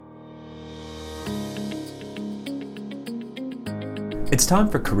It's time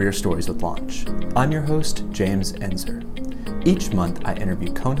for Career Stories with Launch. I'm your host, James Enzer. Each month, I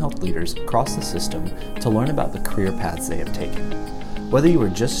interview Cone Health leaders across the system to learn about the career paths they have taken. Whether you are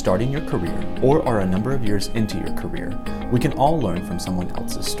just starting your career or are a number of years into your career, we can all learn from someone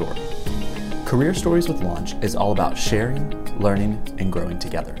else's story. Career Stories with Launch is all about sharing, learning, and growing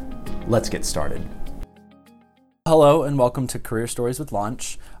together. Let's get started. Hello and welcome to Career Stories with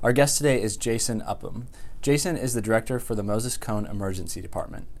Launch. Our guest today is Jason Upham. Jason is the director for the Moses Cone Emergency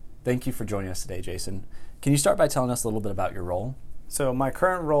Department. Thank you for joining us today, Jason. Can you start by telling us a little bit about your role? So my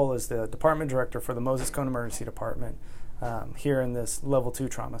current role is the department director for the Moses Cone Emergency Department here in this Level 2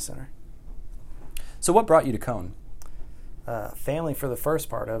 Trauma Center. So what brought you to Cone? Family for the first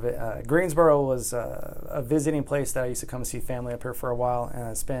part of it. Greensboro was a visiting place that I used to come see family up here for a while, and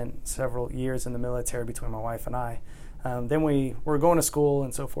I spent several years in the military between my wife and I. Then we were going to school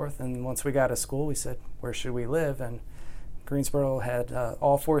and so forth, and once we got to school, we said, where should we live? And Greensboro had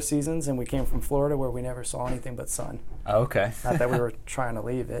all four seasons, and we came from Florida where we never saw anything but sun. Oh, okay. Not that we were trying to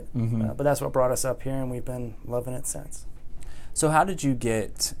leave it, but that's what brought us up here, and we've been loving it since. So how did you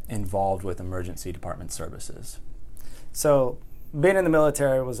get involved with emergency department services? So being in the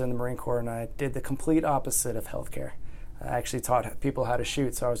military, I was in the Marine Corps, and I did the complete opposite of healthcare. I actually taught people how to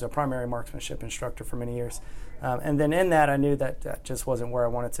shoot, so I was a primary marksmanship instructor for many years. And then in that, I knew that just wasn't where I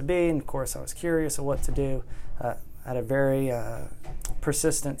wanted to be, and of course I was curious of what to do. I had a very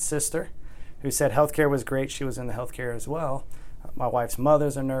persistent sister who said healthcare was great. She was in the healthcare as well. My wife's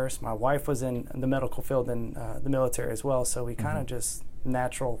mother's a nurse. My wife was in the medical field in the military as well, so we kind of just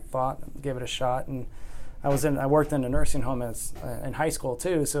natural thought, give it a shot. And I worked in a nursing home in high school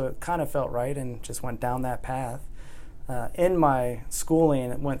too, so it kind of felt right and just went down that path. In my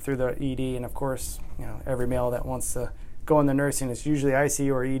schooling, it went through the ED, and of course, every male that wants to go into nursing is usually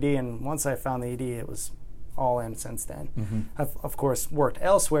ICU or ED, and once I found the ED, it was all in since then. I've, of course, worked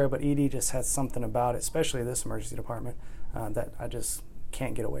elsewhere, but ED just has something about it, especially this emergency department, that I just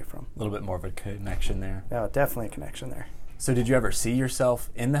can't get away from. A little bit more of a connection there. Yeah, definitely a connection there. So did you ever see yourself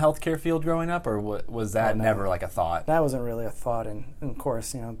in the healthcare field growing up, or was that never like a thought? That wasn't really a thought, and of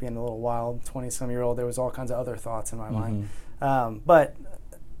course, being a little wild 20-some-year-old, there was all kinds of other thoughts in my mind. But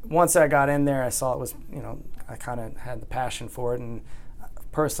once I got in there, I saw it was, I kind of had the passion for it, and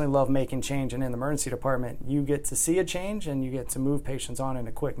personally love making change. And in the emergency department, you get to see a change, and you get to move patients on in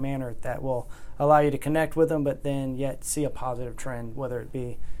a quick manner that will allow you to connect with them, but then yet see a positive trend, whether it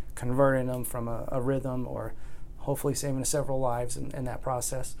be converting them from a rhythm or hopefully saving several lives in that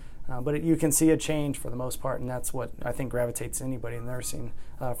process. But you can see a change for the most part, and that's what I think gravitates anybody in nursing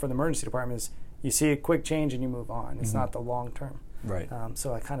for the emergency department is you see a quick change and you move on. It's not the long term. Right.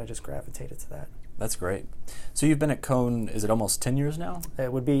 So I kind of just gravitated to that. That's great. So you've been at Cone, is it almost 10 years now?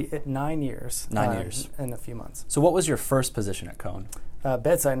 It would be 9 years. 9 years. In a few months. So what was your first position at Cone?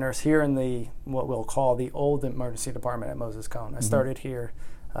 Bedside nurse here in what we'll call the old emergency department at Moses Cone. I started here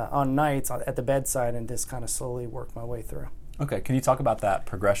on nights at the bedside and just kind of slowly worked my way through. Okay, can you talk about that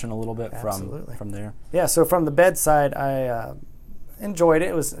progression a little bit from there? Yeah, so from the bedside, I enjoyed it.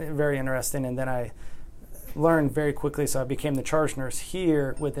 It was very interesting, and then I learned very quickly, so I became the charge nurse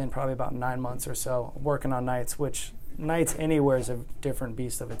here within probably about 9 months or so, working on nights, which nights anywhere is a different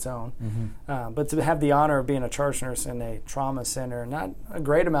beast of its own. But to have the honor of being a charge nurse in a trauma center, not a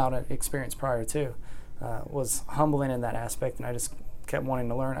great amount of experience prior to, was humbling in that aspect, and I just kept wanting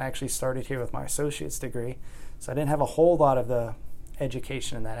to learn. I actually started here with my associate's degree, so I didn't have a whole lot of the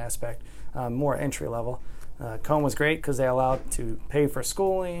education in that aspect, more entry level. Cone was great because they allowed to pay for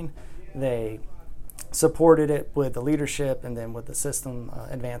schooling. They supported it with the leadership and then with the system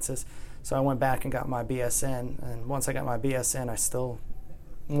advances. So I went back and got my BSN, and once I got my BSN, I still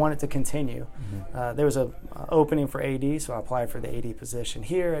wanted to continue. There was an opening for AD, so I applied for the AD position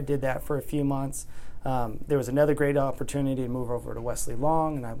here. I did that for a few months. There was another great opportunity to move over to Wesley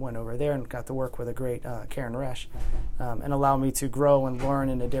Long, and I went over there and got to work with a great Karen Resch, and allowed me to grow and learn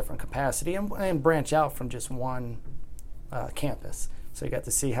in a different capacity and branch out from just one campus. So you got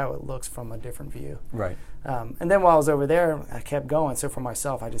to see how it looks from a different view. Right. And then while I was over there, I kept going. So for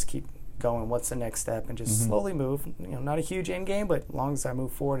myself, I just keep going. What's the next step? And just slowly move. Not a huge end game, but as long as I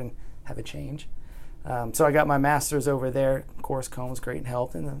move forward and have a change. So I got my master's over there. Of course, Cone was great and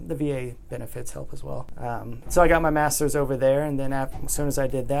helped, and the VA benefits help as well. So I got my master's over there, and then as soon as I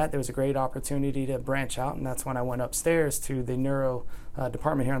did that, there was a great opportunity to branch out, and that's when I went upstairs to the neuro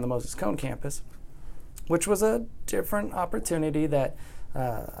department here on the Moses Cone campus, which was a different opportunity that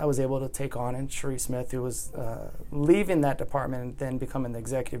I was able to take on. And Sheree Smith, who was leaving that department and then becoming the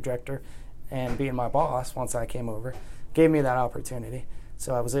executive director and being my boss once I came over, gave me that opportunity.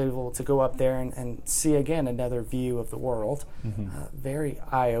 So I was able to go up there and see again another view of the world. Very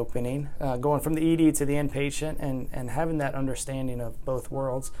eye-opening, going from the ED to the inpatient and having that understanding of both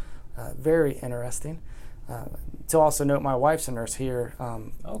worlds. Very interesting. To also note, my wife's a nurse here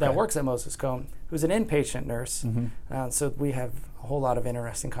that works at Moses Cone, who's an inpatient nurse. So we have a whole lot of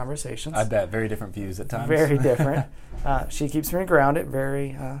interesting conversations. I bet. Very different views at times. Very different. She keeps me grounded,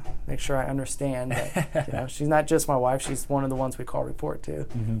 make sure I understand that she's not just my wife, she's one of the ones we call report to.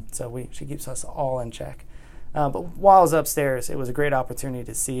 So she keeps us all in check. But while I was upstairs, it was a great opportunity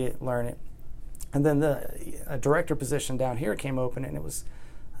to see it, learn it. And then a director position down here came open, and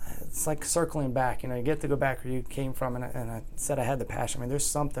it's like circling back. You get to go back where you came from, and I said I had the passion. I mean, there's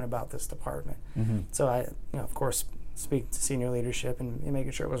something about this department. So I, of course, speak to senior leadership and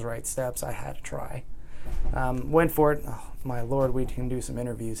making sure it was right steps. I had to try. Went for it. Oh, my Lord, we can do some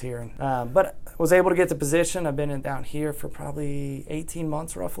interviews here. But was able to get the position. I've been down here for probably 18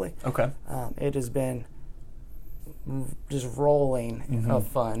 months, roughly. Okay. It has been just rolling of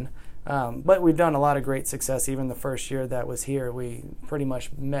fun. But we've done a lot of great success. Even the first year that was here, we pretty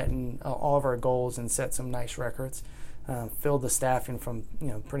much met in all of our goals and set some nice records. Filled the staffing from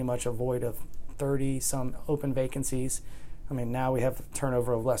pretty much a void of 30-some open vacancies. I mean, now we have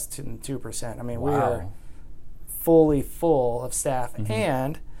turnover of less than 2%. I mean, we are fully full of staff,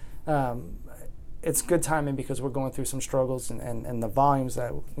 and it's good timing because we're going through some struggles and the volumes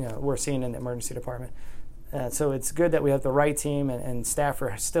that we're seeing in the emergency department. So it's good that we have the right team and staff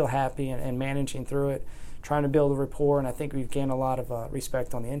are still happy and managing through it, trying to build a rapport, and I think we've gained a lot of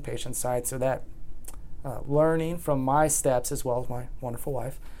respect on the inpatient side. So that learning from my steps as well as my wonderful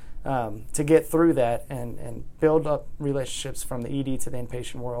wife to get through that and build up relationships from the ED to the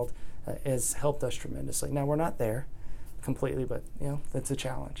inpatient world has helped us tremendously. Now, we're not there completely, but that's a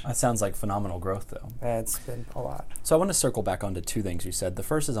challenge. That sounds like phenomenal growth, though. It's been a lot. So I want to circle back onto two things you said. The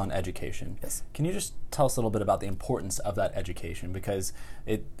first is on education. Yes. Can you just tell us a little bit about the importance of that education? Because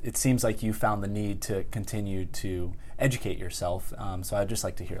it seems like you found the need to continue to educate yourself. So I'd just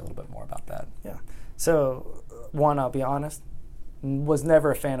like to hear a little bit more about that. Yeah. So one, I'll be honest, was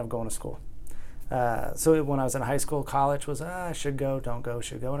never a fan of going to school. So when I was in high school, college was, I should go, don't go,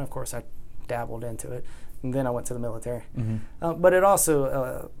 should go. And of course I dabbled into it. And then I went to the military. But it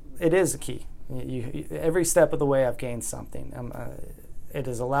also, it is a key. Every step of the way I've gained something. It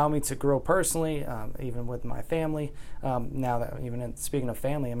has allowed me to grow personally, even with my family. Now that speaking of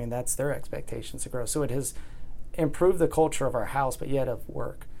family, I mean, that's their expectations to grow. So it has improved the culture of our house, but yet of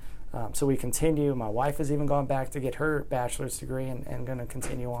work. So we continue. My wife has even gone back to get her bachelor's degree and going to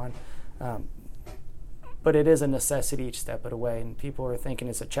continue on. But it is a necessity each step of the way. And people are thinking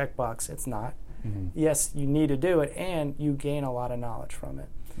it's a checkbox. It's not. Yes, you need to do it, and you gain a lot of knowledge from it.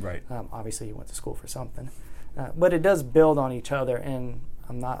 Right. Obviously, you went to school for something. But it does build on each other, and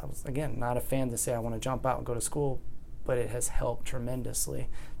I'm not a fan to say I want to jump out and go to school, but it has helped tremendously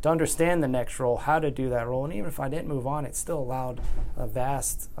to understand the next role, how to do that role. And even if I didn't move on, it still allowed a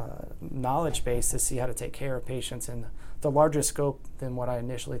vast knowledge base to see how to take care of patients in the larger scope than what I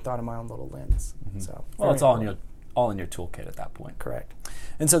initially thought in my own little lens. So, well, it's all in your toolkit at that point. Correct.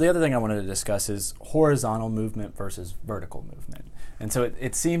 And so the other thing I wanted to discuss is horizontal movement versus vertical movement. And so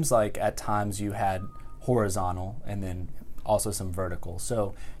it seems like at times you had horizontal and then also some vertical.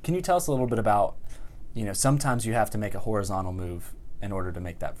 So can you tell us a little bit about, sometimes you have to make a horizontal move in order to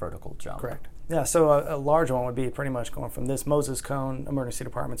make that vertical jump? Correct. Yeah, so a large one would be pretty much going from this Moses Cone Emergency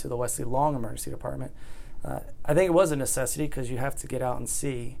Department to the Wesley Long Emergency Department. I think it was a necessity because you have to get out and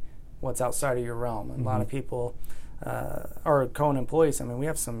see what's outside of your realm. And a lot of people are Cone employees. I mean, we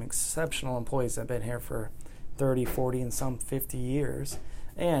have some exceptional employees that have been here for 30, 40, and some 50 years.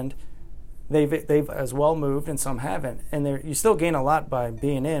 And they've as well moved, and some haven't. And you still gain a lot by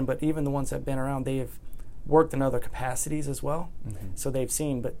being in, but even the ones that have been around, they've worked in other capacities as well. So they've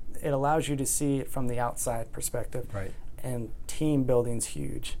seen, but it allows you to see it from the outside perspective. Right. And team building's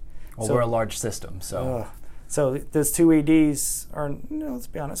huge. Well, we're a large system, so. So those two EDs are, let's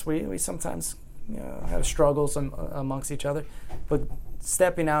be honest, we sometimes have struggles amongst each other, but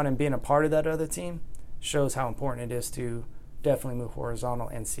stepping out and being a part of that other team shows how important it is to definitely move horizontal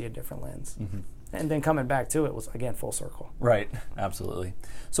and see a different lens. And then coming back to it was, again, full circle. Right, absolutely.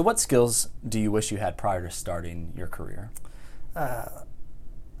 So what skills do you wish you had prior to starting your career?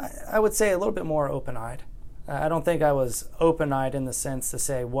 I would say a little bit more open-eyed. I don't think I was open-eyed in the sense to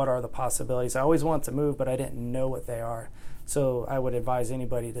say, what are the possibilities? I always wanted to move, but I didn't know what they are. So I would advise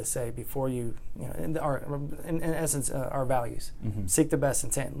anybody to say, before in essence, our values. Seek the best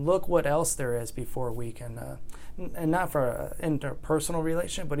intent. Look what else there is before we can, and not for an interpersonal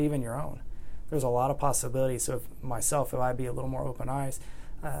relationship, but even your own. there's a lot of possibilities. So if I'd be a little more open eyes,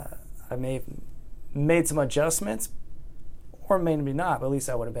 I may have made some adjustments, or maybe not, but at least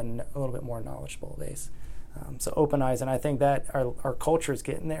I would have been a little bit more knowledgeable base. So open eyes, and I think that our culture is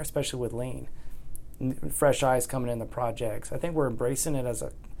getting there, especially with lean. Fresh eyes coming in the projects. I think we're embracing it as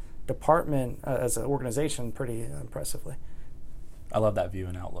a department, as an organization, pretty impressively. I love that view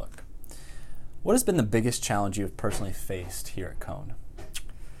and outlook. What has been the biggest challenge you have personally faced here at Cone?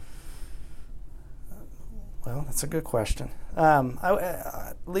 Well, that's a good question.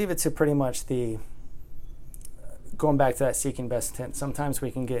 I leave it to pretty much going back to that seeking best intent. Sometimes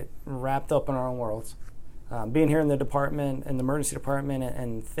we can get wrapped up in our own worlds. Being here in the department, in the emergency department,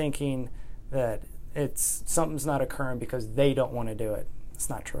 and thinking that something's not occurring because they don't want to do it. It's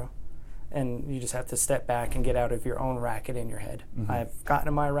not true. And you just have to step back and get out of your own racket in your head. Mm-hmm. I've gotten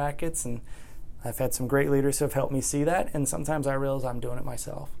in my rackets, and I've had some great leaders who have helped me see that, and sometimes I realize I'm doing it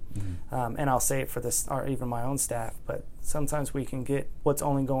myself. Mm-hmm. And I'll say it for this, or even my own staff, but sometimes we can get what's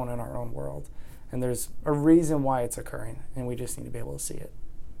only going on in our own world. And there's a reason why it's occurring, and we just need to be able to see it.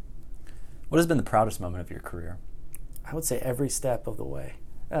 What has been the proudest moment of your career? I would say every step of the way.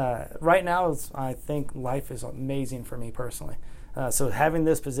 Right now, I think life is amazing for me personally. So having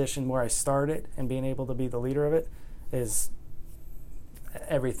this position where I started and being able to be the leader of it is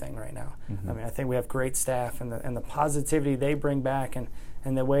everything right now. Mm-hmm. I mean, I think we have great staff, and the positivity they bring back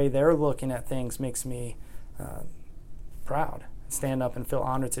and the way they're looking at things makes me proud. Stand up and feel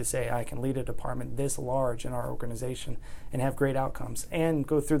honored to say I can lead a department this large in our organization and have great outcomes and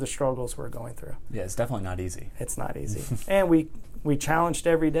go through the struggles we're going through. Yeah, it's definitely not easy. It's not easy. And we challenged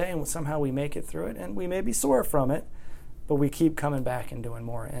every day, and somehow we make it through it, and we may be sore from it, but we keep coming back and doing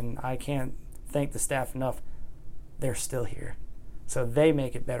more. And I can't thank the staff enough. They're still here. So they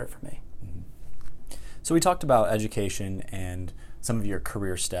make it better for me. Mm-hmm. So we talked about education and some of your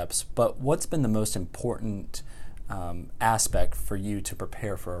career steps, but what's been the most important aspect for you to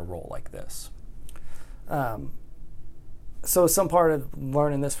prepare for a role like this? So some part of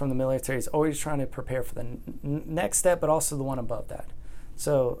learning this from the military is always trying to prepare for the next step, but also the one above that.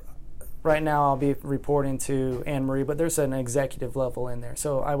 So right now I'll be reporting to Anne Marie, but there's an executive level in there.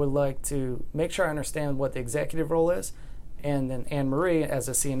 So I would like to make sure I understand what the executive role is, and then Anne Marie as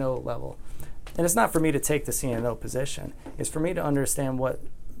a CNO level. And it's not for me to take the CNO position. It's for me to understand what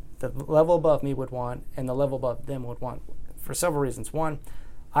the level above me would want and the level above them would want for several reasons. One,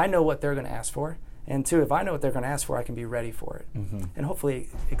 I know what they're going to ask for. And two, if I know what they're going to ask for, I can be ready for it. Mm-hmm. And hopefully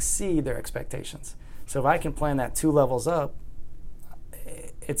exceed their expectations. So if I can plan that 2 levels up,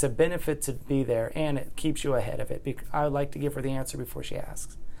 it's a benefit to be there, and it keeps you ahead of it. I would like to give her the answer before she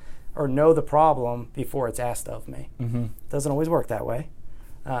asks, or know the problem before it's asked of me. Mm-hmm. Doesn't always work that way.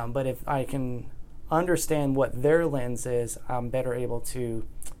 But if I can understand what their lens is, I'm better able to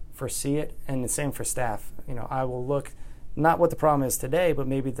foresee it. And the same for staff. I will look not what the problem is today, but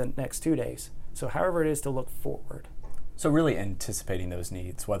maybe the next 2 days. So however it is to look forward. So really anticipating those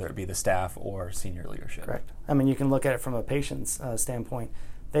needs, whether it be the staff or senior leadership. Correct. I mean, you can look at it from a patient's standpoint.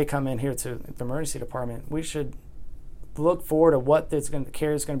 They come in here to the emergency department. We should look forward to what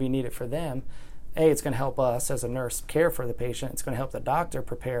care is going to be needed for them. It's going to help us as a nurse care for the patient. It's going to help the doctor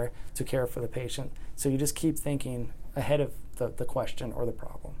prepare to care for the patient. So you just keep thinking ahead of the question or the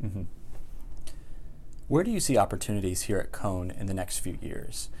problem. Mm-hmm. Where do you see opportunities here at Cone in the next few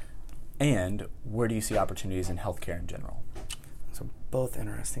years? And where do you see opportunities in healthcare in general? So both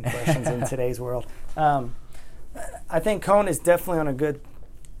interesting questions in today's world. I think Cone is definitely on a good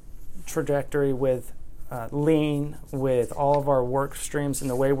trajectory with lean, with all of our work streams and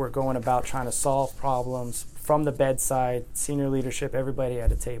the way we're going about trying to solve problems from the bedside, senior leadership, everybody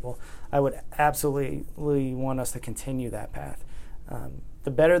at a table. I would absolutely want us to continue that path.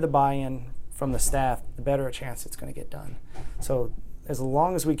 The better the buy-in from the staff, the better a chance it's going to get done. So as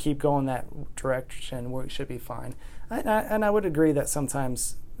long as we keep going that direction, we should be fine. And I would agree that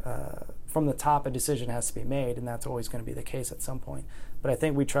sometimes from the top a decision has to be made, and that's always going to be the case at some point. But I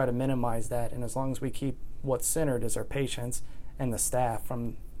think we try to minimize that, and as long as we keep what's centered is our patients and the staff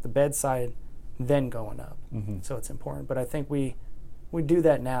from the bedside, then going up. Mm-hmm. So it's important. But I think we do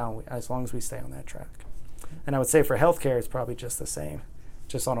that now as long as we stay on that track. And I would say for healthcare, it's probably just the same,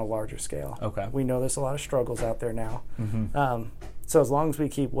 just on a larger scale. Okay. We know there's a lot of struggles out there now. Mm-hmm. So as long as we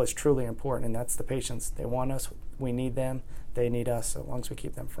keep what's truly important, and that's the patients, they want us, we need them, they need us, so as long as we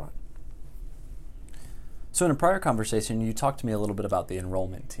keep them front. So in a prior conversation, you talked to me a little bit about the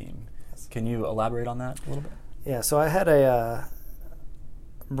enrollment team. Yes. Can you elaborate on that a little bit? Yeah, so I had a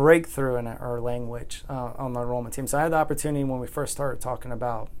breakthrough in our language on the enrollment team. So I had the opportunity when we first started talking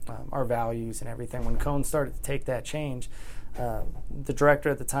about our values and everything. When Cone started to take that change, The director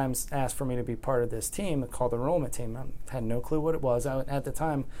at the time asked for me to be part of this team called the enrollment team. I had no clue what it was. At the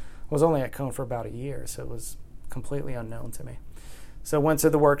time, I was only at Cone for about a year, so it was completely unknown to me. So went to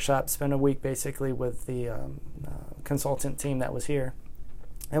the workshop, spent a week basically with the consultant team that was here.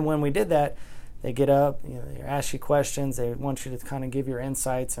 And when we did that, they get up, they ask you questions, they want you to kind of give your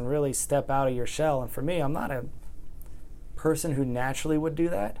insights and really step out of your shell. And for me, I'm not a person who naturally would do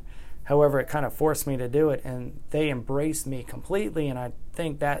that. However, it kind of forced me to do it, and they embraced me completely, and I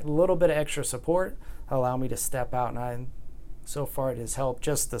think that little bit of extra support allowed me to step out, and so far it has helped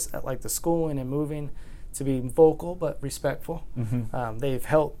just this, like the schooling and moving, to be vocal but respectful. Mm-hmm. They've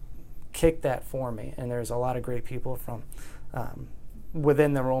helped kick that for me, and there's a lot of great people from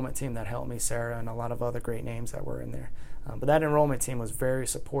within the enrollment team that helped me, Sarah and a lot of other great names that were in there. But that enrollment team was very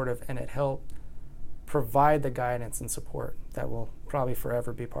supportive, and it helped provide the guidance and support that will probably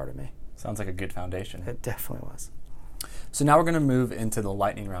forever be part of me. Sounds like a good foundation. It definitely was. So now we're going to move into the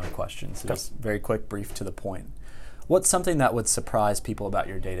lightning round of questions. So just very quick, brief, to the point. What's something that would surprise people about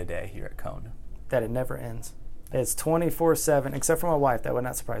your day-to-day here at Cone? That it never ends. It's 24/7, except for my wife. That would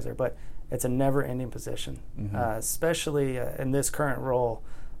not surprise her, but it's a never-ending position, mm-hmm. Especially in this current role,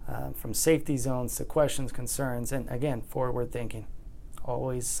 from safety zones to questions, concerns, and again, forward thinking.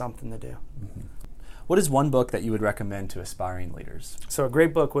 Always something to do. Mm-hmm. What is one book that you would recommend to aspiring leaders? So a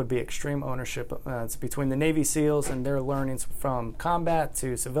great book would be Extreme Ownership. It's between the Navy SEALs and their learnings from combat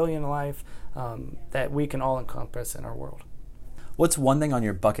to civilian life that we can all encompass in our world. What's one thing on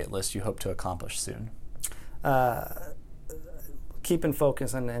your bucket list you hope to accomplish soon? Keeping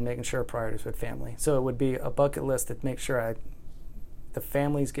focus and making sure priorities with family. So it would be a bucket list that makes sure the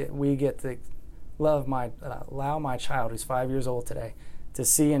families we get to allow my child, who's 5 years old today, to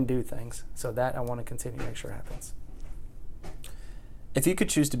see and do things. So that I want to continue to make sure happens. If you could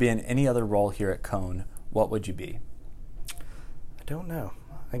choose to be in any other role here at Cone, what would you be? I don't know.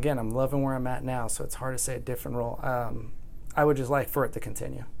 Again, I'm loving where I'm at now, so it's hard to say a different role. I would just like for it to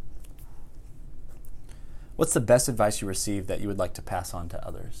continue. What's the best advice you received that you would like to pass on to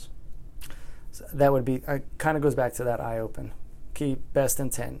others? So that would be, kind of goes back to that eye open. Keep best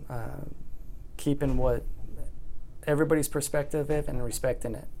intent. Keeping what everybody's perspective is and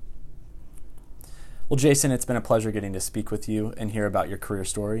respecting it. Well, Jason, it's been a pleasure getting to speak with you and hear about your career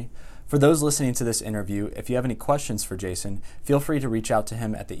story. For those listening to this interview, if you have any questions for Jason, feel free to reach out to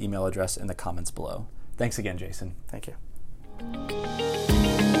him at the email address in the comments below. Thanks again, Jason. Thank you.